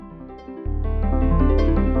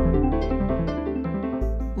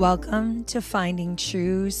Welcome to Finding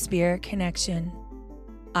True Spirit Connection.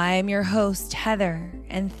 I am your host, Heather,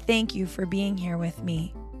 and thank you for being here with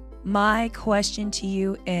me. My question to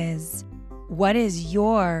you is, what is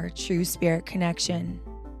your true spirit connection?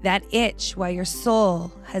 That itch why your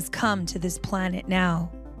soul has come to this planet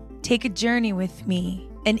now. Take a journey with me,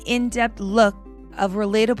 an in-depth look of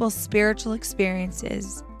relatable spiritual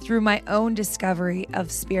experiences through my own discovery of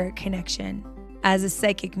spirit connection. As a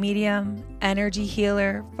psychic medium, energy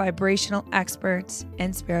healer, vibrational expert,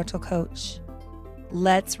 and spiritual coach.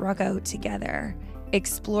 Let's rock out together.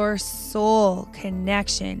 Explore soul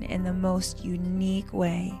connection in the most unique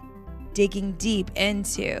way. Digging deep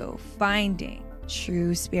into finding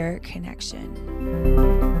true spirit connection.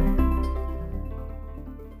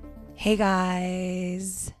 Hey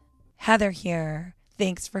guys, Heather here.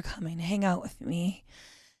 Thanks for coming to hang out with me.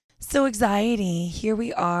 So anxiety, here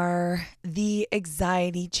we are, the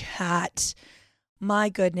anxiety chat. My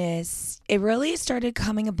goodness, it really started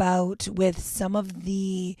coming about with some of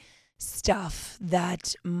the stuff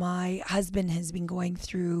that my husband has been going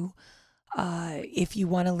through. If you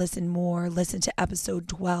want to listen more, listen to episode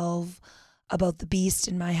 12 about the beast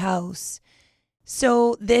in my house.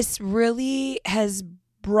 So this really has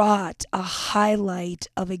brought a highlight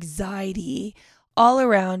of anxiety all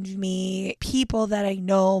around me, people that I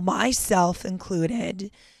know, myself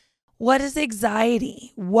included. What is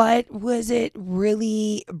anxiety? What was it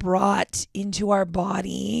really brought into our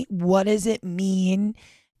body? What does it mean?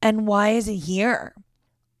 And why is it here?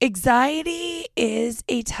 Anxiety is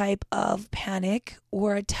a type of panic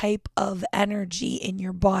or a type of energy in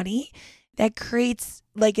your body that creates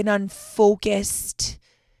like an unfocused,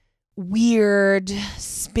 weird,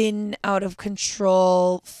 spin out of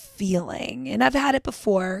control feeling. And I've had it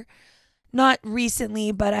before, not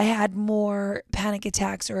recently, but I had more panic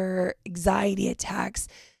attacks or anxiety attacks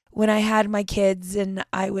when I had my kids and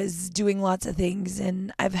I was doing lots of things,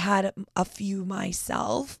 and I've had a few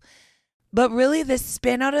myself. But really, this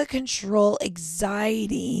spin out of control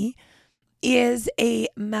anxiety is a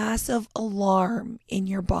massive alarm in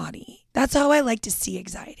your body. That's how I like to see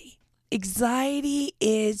anxiety. Anxiety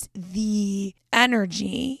is the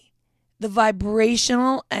energy, the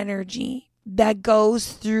vibrational energy that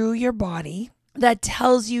goes through your body that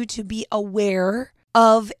tells you to be aware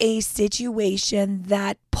of a situation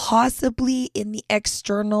that possibly in the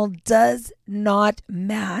external does not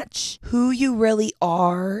match who you really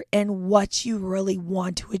are and what you really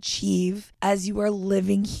want to achieve as you are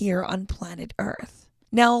living here on planet Earth.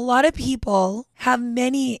 Now, a lot of people have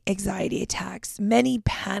many anxiety attacks, many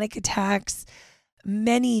panic attacks,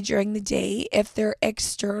 many during the day if their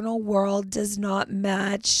external world does not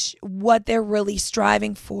match what they're really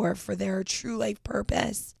striving for their true life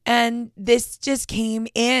purpose. And this just came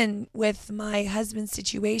in with my husband's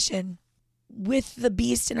situation. With the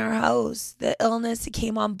beast in our house, the illness that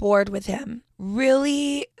came on board with him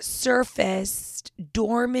really surfaced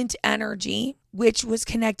dormant energy, which was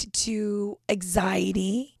connected to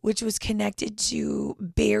anxiety, which was connected to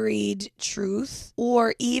buried truth,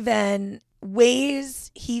 or even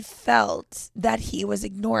ways he felt that he was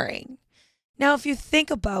ignoring. Now, if you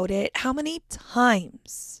think about it, how many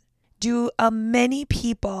times do many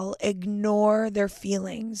people ignore their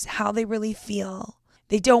feelings, how they really feel?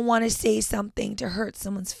 They don't want to say something to hurt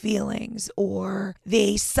someone's feelings, or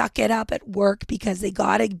they suck it up at work because they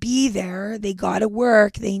got to be there. They got to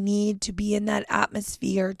work. They need to be in that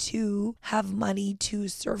atmosphere to have money to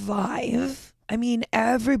survive. I mean,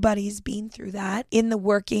 everybody's been through that in the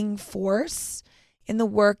working force, in the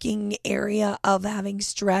working area of having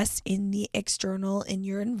stress in the external, in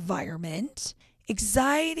your environment.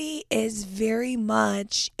 Anxiety is very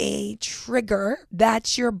much a trigger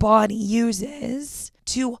that your body uses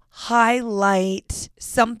to highlight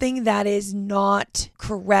something that is not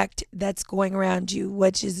correct that's going around you,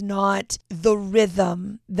 which is not the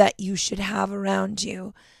rhythm that you should have around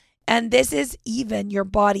you. And this is even your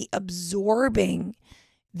body absorbing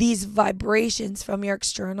these vibrations from your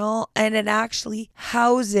external, and it actually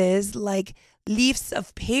houses like leaves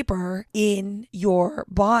of paper in your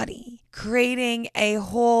body, creating a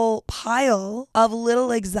whole pile of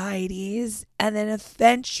little anxieties, and then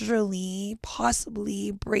eventually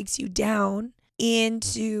possibly breaks you down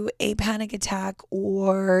into a panic attack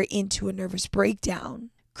or into a nervous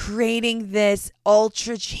breakdown, creating this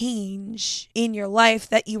ultra change in your life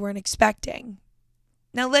that you weren't expecting.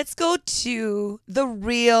 Now let's go to the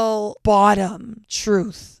real bottom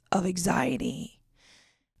truth of anxiety.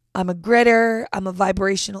 I'm a gritter. I'm a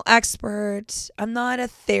vibrational expert. I'm not a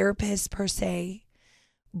therapist per se,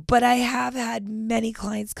 but I have had many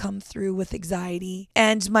clients come through with anxiety,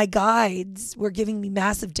 and my guides were giving me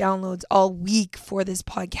massive downloads all week for this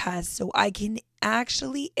podcast so I can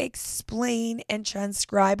actually explain and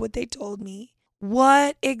transcribe what they told me.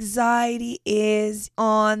 What anxiety is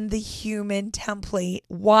on the human template,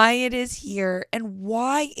 why it is here, and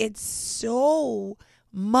why it's so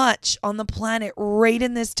much on the planet right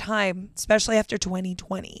in this time, especially after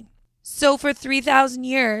 2020. So for 3,000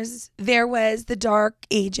 years, there was the dark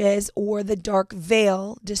ages or the dark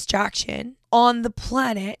veil distraction on the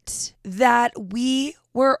planet that we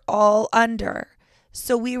were all under.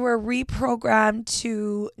 So we were reprogrammed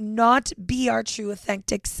to not be our true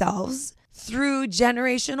authentic selves through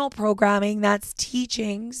generational programming, that's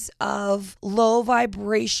teachings of low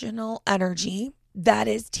vibrational energy. That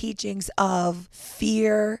is teachings of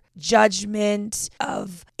fear, judgment,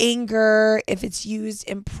 of anger, if it's used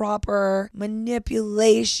improper,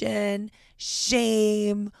 manipulation,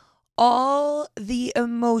 shame, all the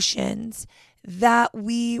emotions that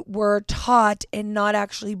we were taught and not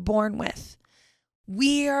actually born with.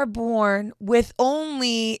 We are born with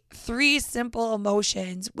only 3 simple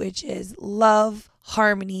emotions, which is love,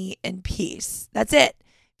 harmony, and peace. That's it.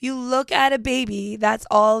 If you look at a baby, that's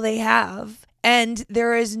all they have. And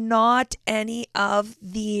there is not any of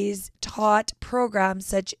these taught programs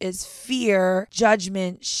such as fear,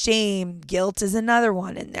 judgment, shame, guilt is another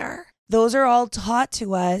one in there. Those are all taught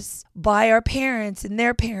to us by our parents and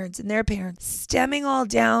their parents and their parents, stemming all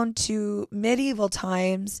down to medieval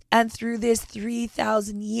times and through this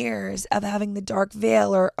 3,000 years of having the dark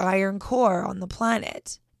veil or iron core on the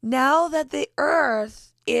planet. Now that the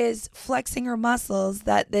earth is flexing her muscles,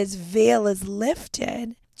 that this veil is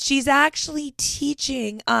lifted, she's actually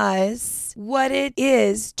teaching us what it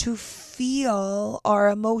is to feel our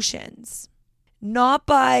emotions. Not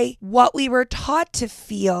by what we were taught to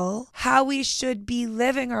feel, how we should be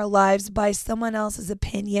living our lives by someone else's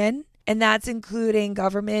opinion, and that's including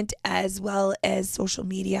government as well as social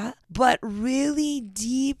media, but really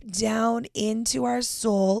deep down into our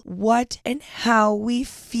soul, what and how we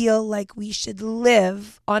feel like we should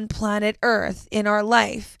live on planet Earth in our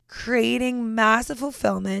life, creating massive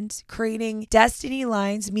fulfillment, creating destiny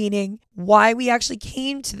lines, meaning why we actually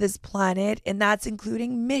came to this planet, and that's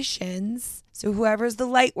including missions. So whoever's the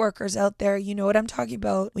light workers out there, you know what I'm talking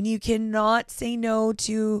about. When you cannot say no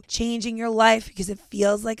to changing your life because it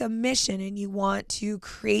feels like a mission and you want to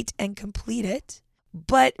create and complete it.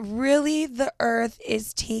 But really, the earth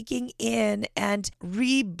is taking in and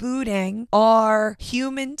rebooting our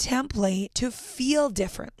human template to feel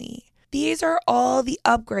differently. These are all the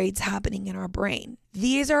upgrades happening in our brain.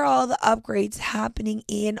 These are all the upgrades happening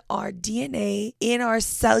in our DNA, in our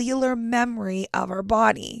cellular memory of our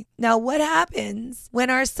body. Now, what happens when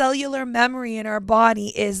our cellular memory in our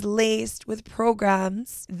body is laced with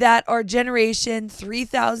programs that are generation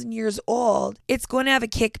 3,000 years old? It's going to have a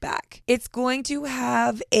kickback. It's going to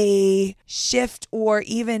have a shift, or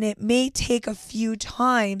even it may take a few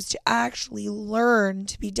times to actually learn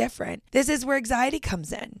to be different. This is where anxiety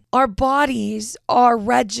comes in. Our bodies are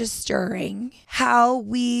registering how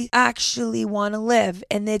we actually want to live,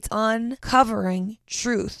 and it's uncovering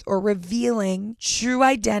truth or revealing true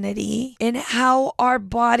identity in how our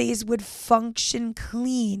bodies would function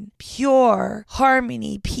clean, pure,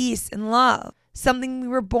 harmony, peace, and love. Something we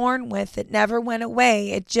were born with that never went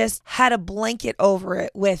away. It just had a blanket over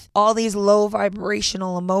it with all these low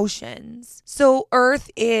vibrational emotions. So Earth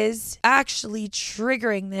is actually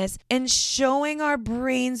triggering this and showing our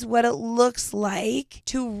brains what it looks like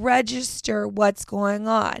to register what's going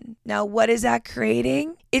on. Now, what is that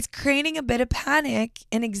creating? It's creating a bit of panic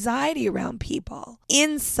and anxiety around people,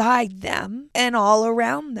 inside them and all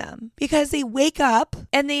around them, because they wake up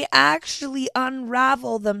and they actually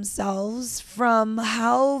unravel themselves from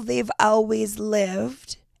how they've always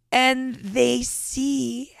lived, and they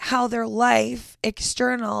see how their life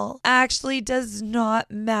external actually does not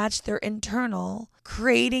match their internal,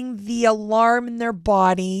 creating the alarm in their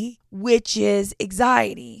body, which is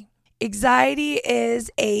anxiety. Anxiety is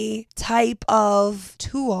a type of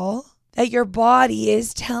tool that your body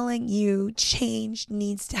is telling you change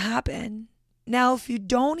needs to happen. Now, if you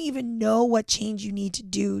don't even know what change you need to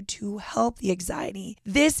do to help the anxiety,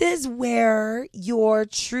 this is where your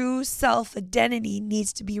true self-identity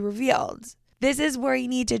needs to be revealed. This is where you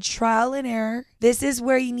need to trial and error. This is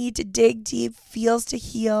where you need to dig deep, feels to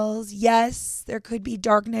heals. Yes, there could be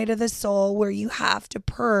dark night of the soul where you have to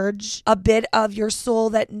purge a bit of your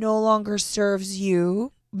soul that no longer serves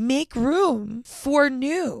you. Make room for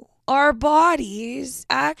new. our bodies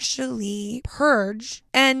actually purge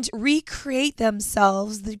and recreate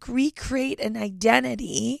themselves, recreate an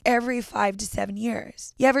identity every 5 to 7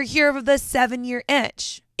 years. You ever hear of the 7-year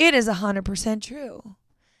itch? It is 100% true.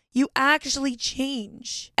 You actually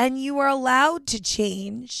change, and you are allowed to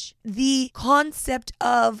change. The concept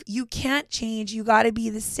of you can't change, you got to be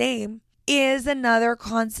the same, is another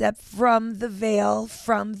concept from the veil,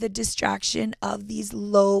 from the distraction of these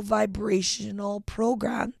low vibrational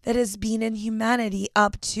program that has been in humanity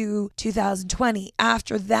up to 2020.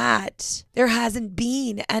 After that, there hasn't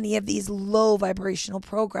been any of these low vibrational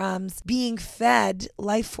programs being fed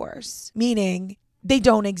life force, meaning they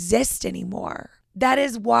don't exist anymore. That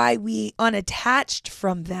is why we unattached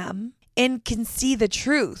from them and can see the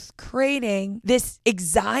truth, creating this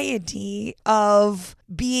anxiety of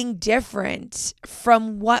being different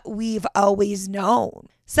from what we've always known.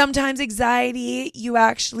 Sometimes anxiety, you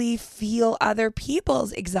actually feel other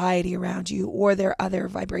people's anxiety around you or their other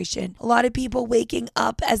vibration. A lot of people waking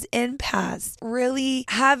up as empaths, really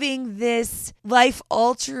having this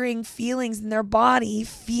life-altering feelings in their body,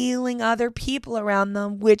 feeling other people around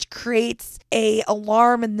them, which creates an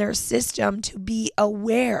alarm in their system to be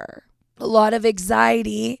aware. A lot of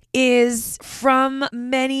anxiety is from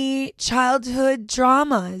many childhood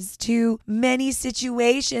traumas to many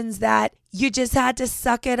situations that you just had to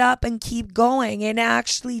suck it up and keep going and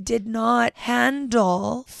actually did not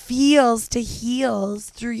handle feels to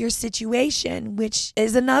heals through your situation, which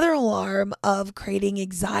is another alarm of creating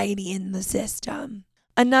anxiety in the system.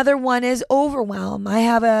 Another one is overwhelm. I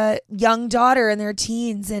have a young daughter in their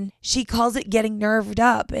teens and she calls it getting nerved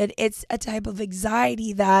up. It's a type of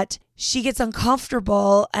anxiety that she gets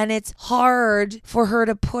uncomfortable and it's hard for her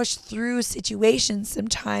to push through situations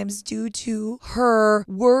sometimes due to her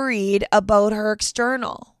worried about her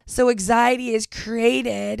external. So anxiety has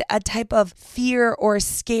created a type of fear or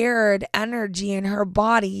scared energy in her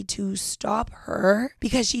body to stop her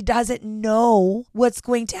because she doesn't know what's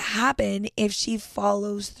going to happen if she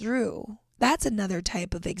follows through. That's another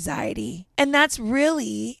type of anxiety. And that's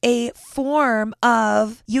really a form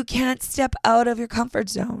of you can't step out of your comfort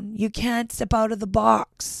zone. You can't step out of the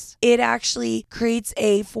box. It actually creates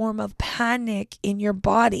a form of panic in your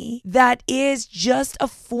body that is just a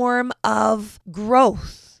form of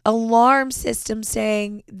growth. Alarm system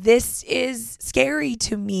saying, this is scary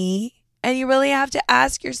to me. And you really have to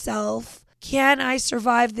ask yourself, can I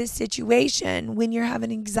survive this situation when you're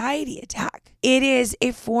having an anxiety attack? It is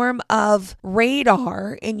a form of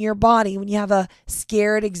radar in your body when you have a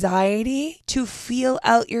scared anxiety to feel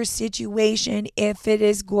out your situation if it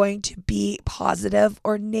is going to be positive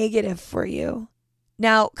or negative for you.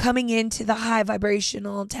 Now, coming into the high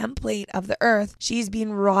vibrational template of the earth, she's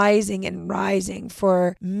been rising and rising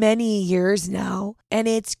for many years now. And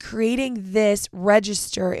it's creating this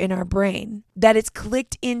register in our brain that it's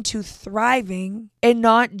clicked into thriving and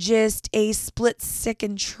not just a split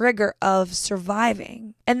second trigger of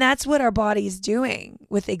surviving. And that's what our body is doing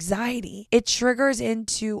with anxiety. It triggers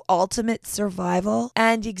into ultimate survival,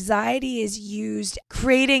 and anxiety is used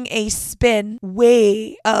creating a spin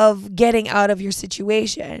way of getting out of your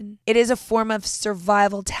situation. It is a form of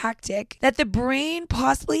survival tactic that the brain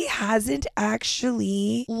possibly hasn't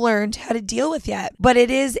actually learned how to deal with yet. But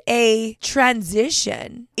it is a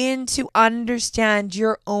transition into understand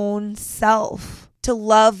your own self, to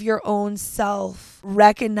love your own self,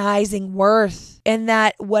 recognizing worth, and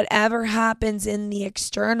that whatever happens in the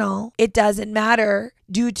external, it doesn't matter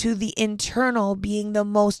due to the internal being the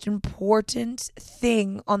most important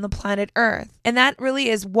thing on the planet Earth. And that really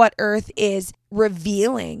is what Earth is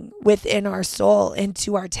revealing within our soul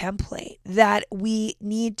into our template, that we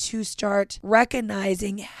need to start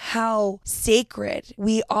recognizing how sacred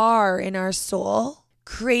we are in our soul,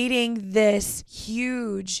 creating this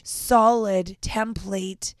huge, solid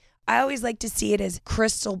template. I always like to see it as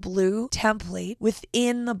crystal blue template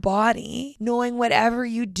within the body, knowing whatever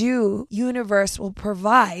you do, universe will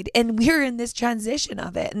provide. And we're in this transition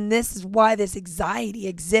of it. And this is why this anxiety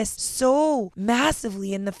exists so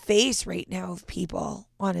massively in the face right now of people,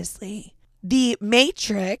 honestly. The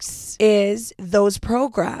matrix is those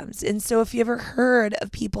programs. And so if you ever heard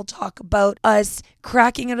of people talk about us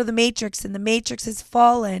cracking out of the matrix and the matrix has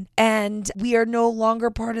fallen and we are no longer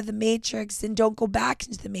part of the matrix and don't go back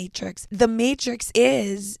into the matrix. The matrix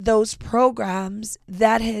is those programs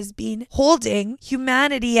that has been holding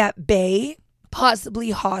humanity at bay, possibly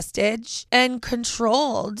hostage, and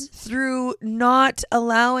controlled through not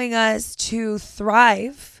allowing us to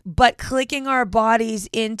thrive but clicking our bodies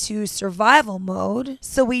into survival mode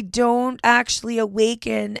so we don't actually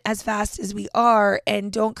awaken as fast as we are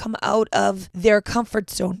and don't come out of their comfort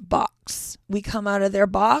zone box. We come out of their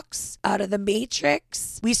box, out of the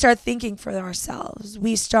matrix. We start thinking for ourselves.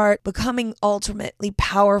 We start becoming ultimately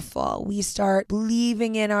powerful. We start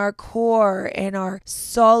believing in our core and our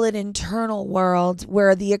solid internal world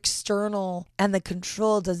where the external and the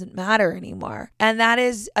control doesn't matter anymore. And that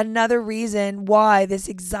is another reason why this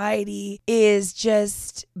anxiety is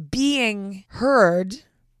just being heard.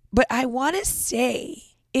 But I want to say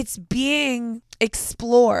it's being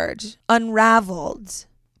explored, unraveled.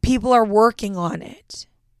 People are working on it.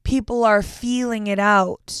 People are feeling it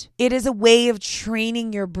out. It is a way of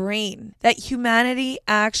training your brain that humanity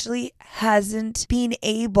actually hasn't been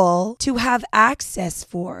able to have access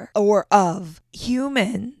for or of.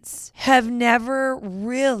 Humans have never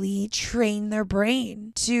really trained their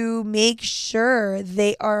brain to make sure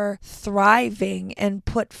they are thriving and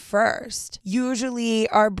put first. Usually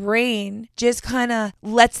our brain just kind of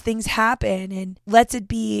lets things happen and lets it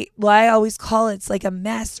be, well, I always call it's like a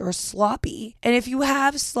mess or sloppy. And if you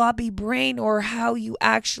have sloppy brain or how you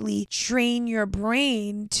actually train your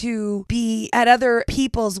brain to be at other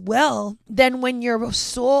people's will, then when your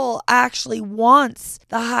soul actually wants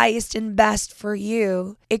the highest and best for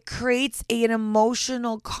you, it creates an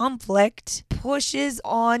emotional conflict, pushes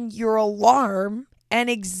on your alarm, and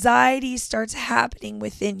anxiety starts happening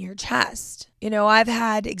within your chest. You know, I've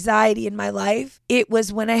had anxiety in my life. It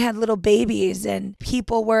was when I had little babies and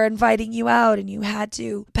people were inviting you out and you had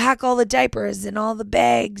to pack all the diapers and all the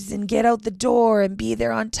bags and get out the door and be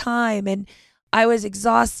there on time. And I was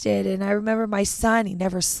exhausted, and I remember my son, he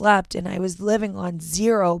never slept, and I was living on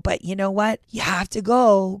zero. But you know what? You have to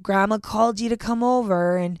go. Grandma called you to come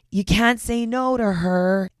over, and you can't say no to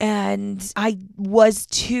her. And I was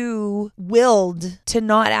too willed to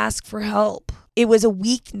not ask for help. It was a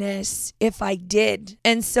weakness if I did.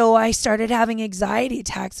 And so I started having anxiety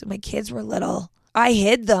attacks when my kids were little. I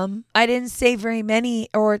hid them. I didn't say very many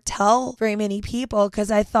or tell very many people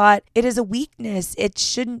because I thought it is a weakness. It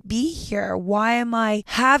shouldn't be here. Why am I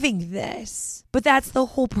having this? But that's the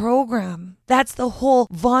whole program. That's the whole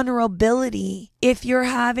vulnerability. If you're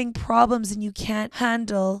having problems and you can't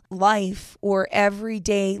handle life or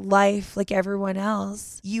everyday life like everyone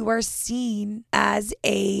else, you are seen as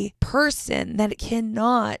a person that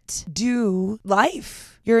cannot do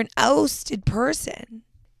life. You're an ousted person.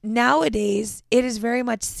 Nowadays, it is very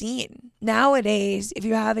much seen. Nowadays, if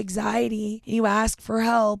you have anxiety, you ask for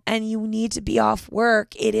help and you need to be off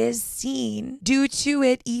work, it is seen due to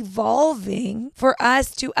it evolving for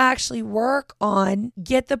us to actually work on,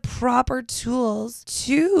 get the proper tools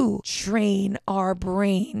to train our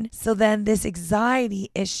brain. So then this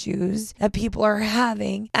anxiety issues that people are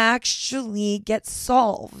having actually get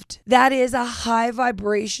solved. That is a high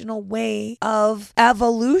vibrational way of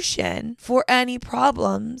evolution for any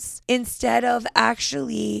problems, instead of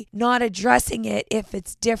actually not addressing it if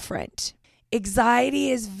it's different. Anxiety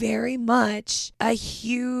is very much a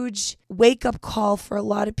huge wake-up call for a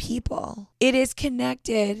lot of people. It is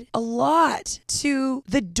connected a lot to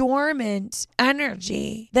the dormant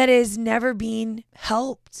energy that is never being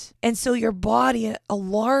helped. And so your body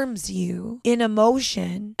alarms you in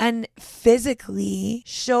emotion and physically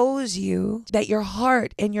shows you that your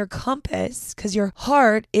heart and your compass, because your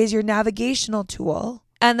heart is your navigational tool,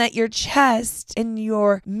 and that your chest and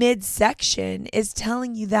your midsection is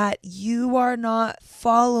telling you that you are not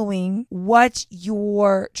following what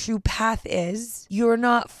your true path is. You're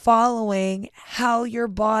not following how your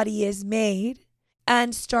body is made.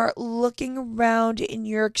 And start looking around in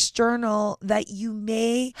your external that you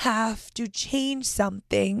may have to change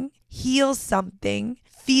something, heal something,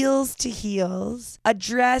 feels to heals,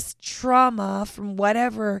 address trauma from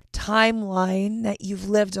whatever timeline that you've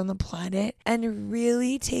lived on the planet, and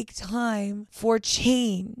really take time for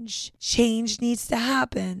change. Change needs to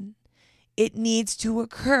happen. It needs to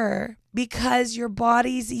occur because your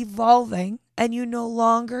body's evolving and you no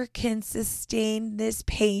longer can sustain this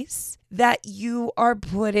pace that you are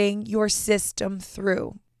putting your system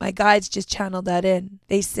through. My guides just channeled that in.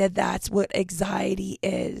 They said that's what anxiety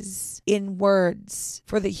is in words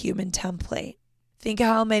for the human template. Think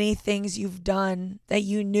how many things you've done that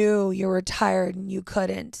you knew you were tired and you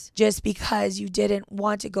couldn't just because you didn't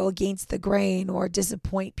want to go against the grain or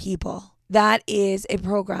disappoint people. That is a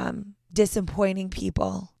program. Disappointing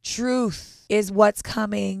people. Truth is what's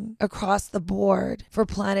coming across the board for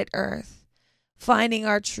planet Earth. Finding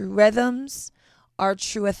our true rhythms, our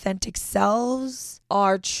true authentic selves,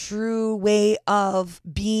 our true way of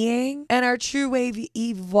being, and our true way of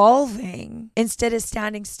evolving instead of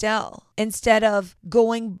standing still, instead of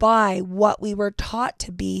going by what we were taught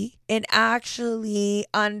to be, and actually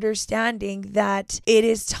understanding that it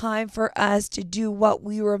is time for us to do what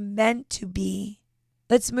we were meant to be.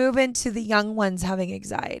 Let's move into the young ones having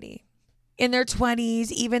anxiety. In their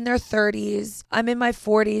 20s, even their 30s. I'm in my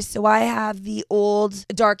 40s, so I have the old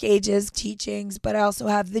dark ages teachings, but I also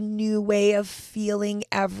have the new way of feeling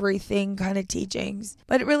everything kind of teachings.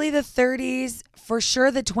 But really the 30s, for sure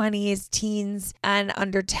the 20s, teens, and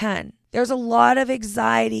under 10. There's a lot of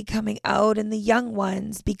anxiety coming out in the young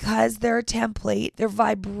ones because their template, their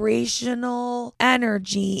vibrational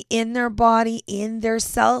energy in their body, in their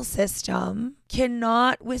cell system,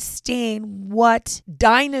 cannot withstand what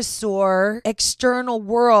dinosaur external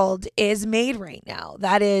world is made right now.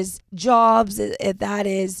 That is jobs, if that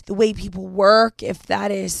is the way people work, if that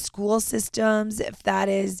is school systems, if that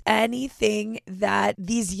is anything that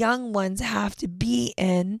these young ones have to be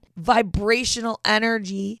in. Vibrational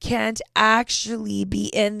energy can't actually be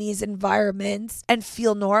in these environments and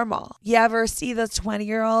feel normal. You ever see those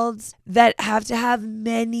 20-year-olds that have to have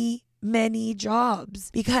many jobs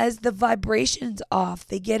because the vibration's off?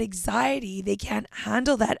 They get anxiety. They can't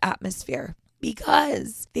handle that atmosphere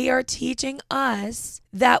because they are teaching us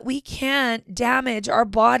that we can't damage our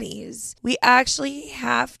bodies. We actually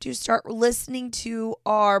have to start listening to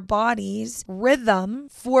our body's rhythm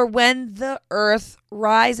for when the earth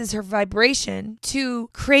rises her vibration to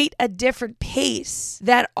create a different pace,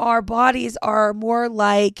 that our bodies are more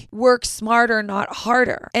like work smarter, not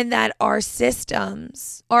harder, and that our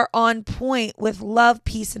systems are on point with love,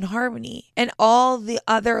 peace, and harmony. And all the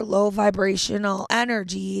other low vibrational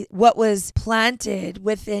energy, what was planted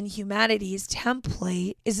within humanity's template,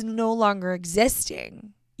 is no longer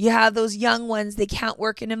existing. You have those young ones, they can't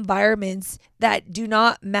work in environments that do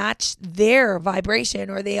not match their vibration,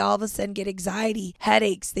 or they all of a sudden get anxiety,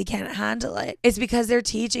 headaches, they can't handle it. It's because they're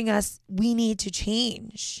teaching us we need to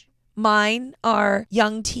change. Mine are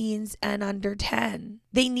young teens and under 10.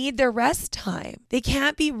 They need their rest time. They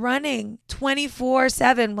can't be running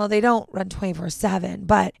 24/7. Well, they don't run 24/7,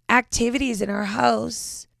 but activities in our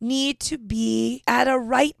house need to be at a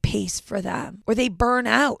right pace for them, or they burn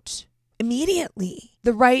out immediately.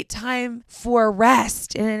 The right time for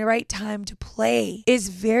rest and the right time to play is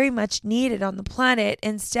very much needed on the planet,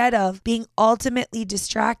 instead of being ultimately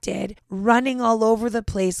distracted, running all over the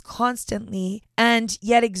place constantly, and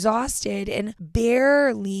yet exhausted and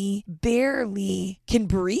barely can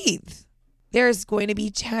breathe. There's going to be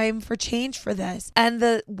time for change for this. And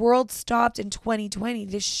the world stopped in 2020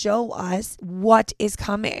 to show us what is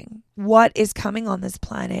coming. What is coming on this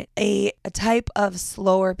planet. A type of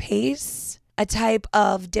slower pace, a type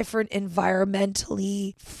of different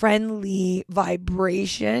environmentally friendly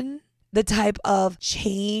vibration, the type of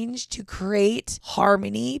change to create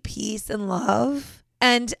harmony, peace, and love,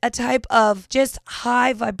 and a type of just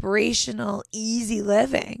high vibrational, easy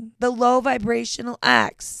living. The low vibrational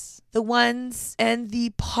acts, the ones and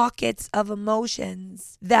the pockets of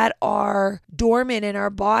emotions that are dormant in our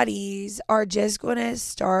bodies, are just going to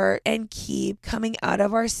start and keep coming out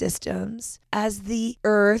of our systems as the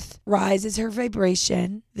earth rises her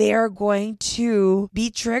vibration. They are going to be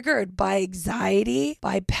triggered by anxiety,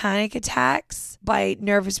 by panic attacks, by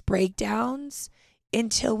nervous breakdowns,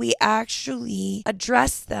 until we actually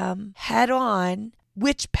address them head on,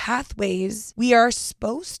 which pathways we are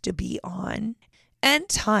supposed to be on, and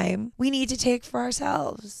time we need to take for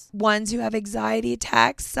ourselves. Ones who have anxiety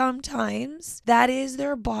attacks, sometimes that is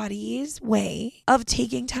their body's way of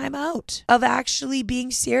taking time out, of actually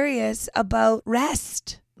being serious about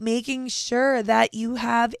rest. Making sure that you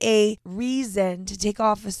have a reason to take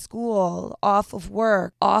off of school, off of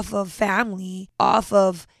work, off of family, off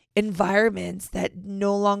of environments that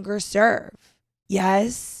no longer serve.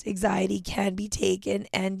 Yes, anxiety can be taken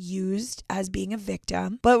and used as being a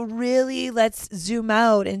victim, but really let's zoom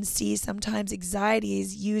out and see sometimes anxiety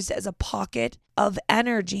is used as a pocket of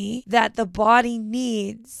energy that the body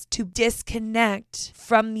needs to disconnect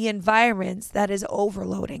from the environments that is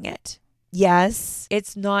overloading it. Yes,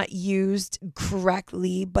 it's not used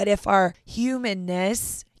correctly, but if our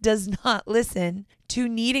humanness does not listen to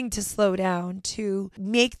needing to slow down, to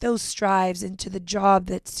make those strives into the job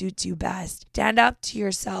that suits you best, stand up to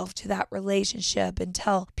yourself, to that relationship, and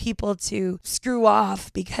tell people to screw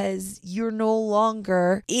off because you're no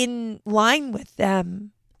longer in line with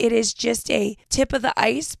them. It is just a tip of the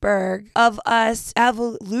iceberg of us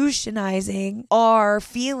evolutionizing our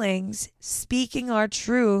feelings, speaking our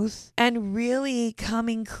truth, and really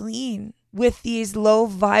coming clean with these low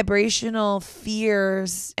vibrational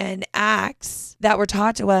fears and acts that were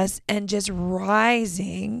taught to us and just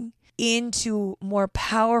rising into more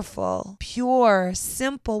powerful, pure,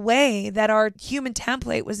 simple way that our human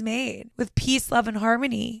template was made with peace, love, and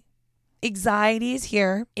harmony. Anxiety is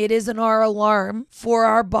here. It is our alarm for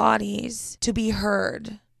our bodies to be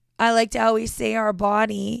heard. I like to always say our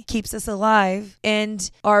body keeps us alive,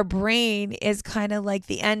 and our brain is kind of like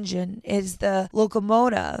the engine, is the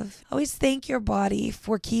locomotive. Always thank your body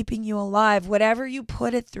for keeping you alive, whatever you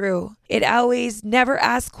put it through. It always never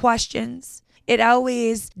asks questions. It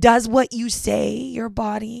always does what you say, your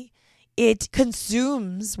body. It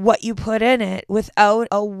consumes what you put in it without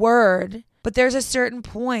a word. But there's a certain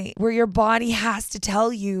point where your body has to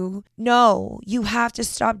tell you, no, you have to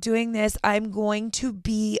stop doing this. I'm going to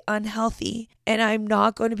be unhealthy and I'm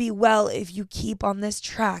not going to be well if you keep on this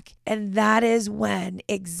track. And that is when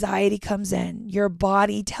anxiety comes in. Your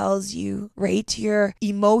body tells you right to your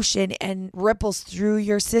emotion and ripples through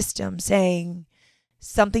your system saying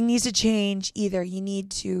something needs to change. Either you need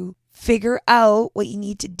to figure out what you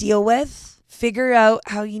need to deal with, figure out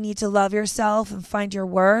how you need to love yourself and find your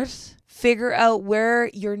worth. Figure out where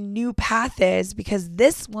your new path is because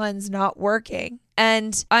this one's not working.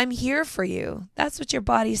 And I'm here for you. That's what your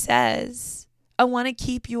body says. I want to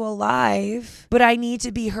keep you alive, but I need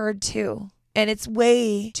to be heard too. And its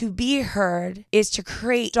way to be heard is to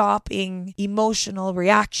create stopping emotional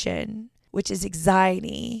reaction, which is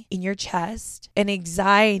anxiety in your chest, and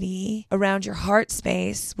anxiety around your heart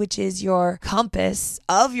space, which is your compass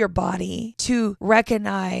of your body to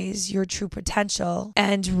recognize your true potential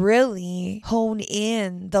and really hone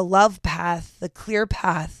in the love path, the clear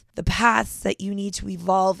path, the paths that you need to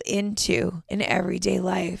evolve into in everyday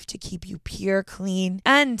life to keep you pure, clean,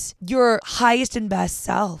 and your highest and best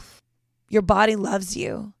self. Your body loves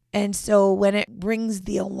you. And so when it rings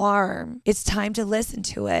the alarm, it's time to listen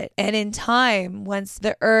to it. And in time, once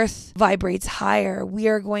the earth vibrates higher, we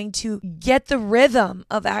are going to get the rhythm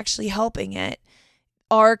of actually helping it.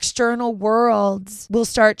 Our external worlds will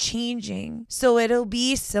start changing. So it'll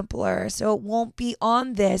be simpler. So it won't be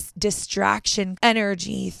on this distraction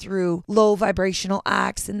energy through low vibrational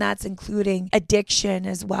acts. And that's including addiction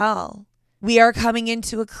as well. We are coming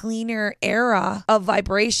into a cleaner era of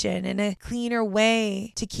vibration and a cleaner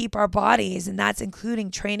way to keep our bodies. And that's including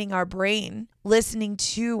training our brain, listening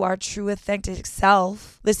to our true authentic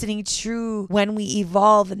self, listening to when we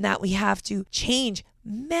evolve and that we have to change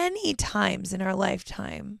many times in our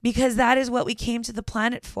lifetime because that is what we came to the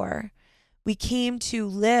planet for. We came to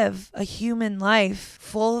live a human life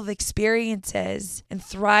full of experiences and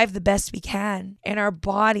thrive the best we can. And our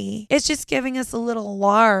body is just giving us a little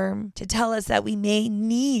alarm to tell us that we may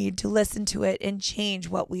need to listen to it and change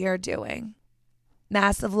what we are doing.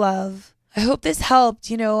 Massive love. I hope this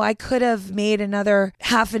helped. I could have made another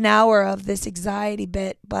half an hour of this anxiety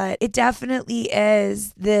bit, but it definitely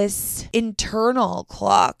is this internal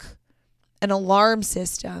clock, an alarm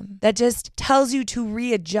system that just tells you to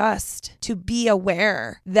readjust, to be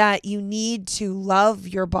aware that you need to love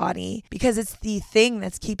your body because it's the thing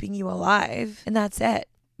that's keeping you alive. And that's it.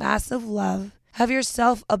 Massive love. Have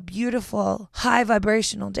yourself a beautiful, high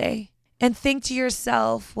vibrational day. And think to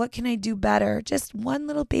yourself, what can I do better? Just one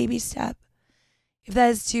little baby step. If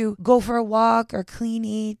that is to go for a walk or clean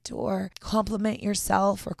eat or compliment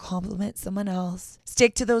yourself or compliment someone else,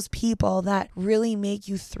 stick to those people that really make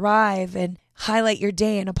you thrive and highlight your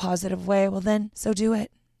day in a positive way, well then, so do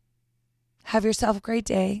it. Have yourself a great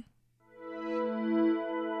day.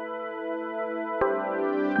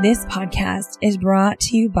 This podcast is brought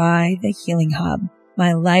to you by The Healing Hub,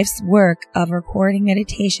 my life's work of recording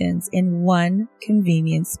meditations in one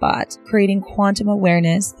convenient spot, creating quantum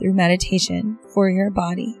awareness through meditation for your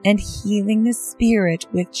body and healing the spirit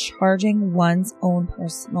with charging one's own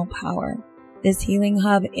personal power. This Healing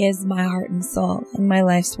Hub is my heart and soul and my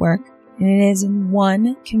life's work, and it is in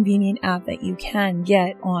one convenient app that you can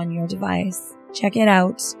get on your device. Check it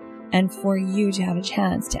out, and for you to have a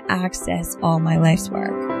chance to access all my life's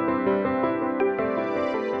work.